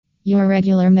Your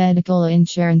regular medical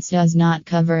insurance does not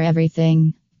cover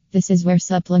everything. This is where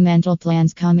supplemental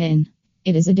plans come in.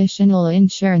 It is additional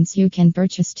insurance you can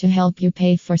purchase to help you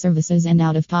pay for services and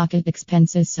out of pocket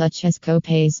expenses such as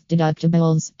co-pays,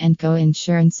 deductibles, and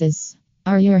co-insurances.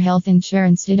 Are your health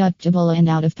insurance deductible and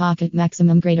out of pocket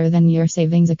maximum greater than your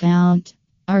savings account?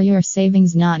 Are your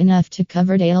savings not enough to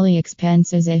cover daily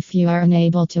expenses if you are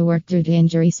unable to work due to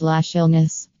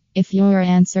injury/illness? If your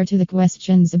answer to the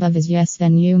questions above is yes,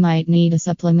 then you might need a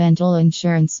supplemental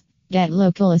insurance. Get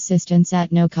local assistance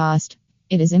at no cost.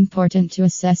 It is important to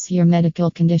assess your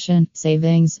medical condition,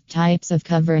 savings, types of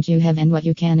coverage you have, and what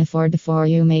you can afford before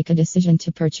you make a decision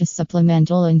to purchase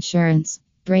supplemental insurance.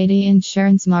 Brady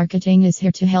Insurance Marketing is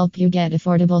here to help you get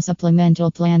affordable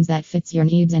supplemental plans that fits your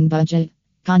needs and budget.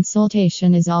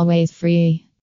 Consultation is always free.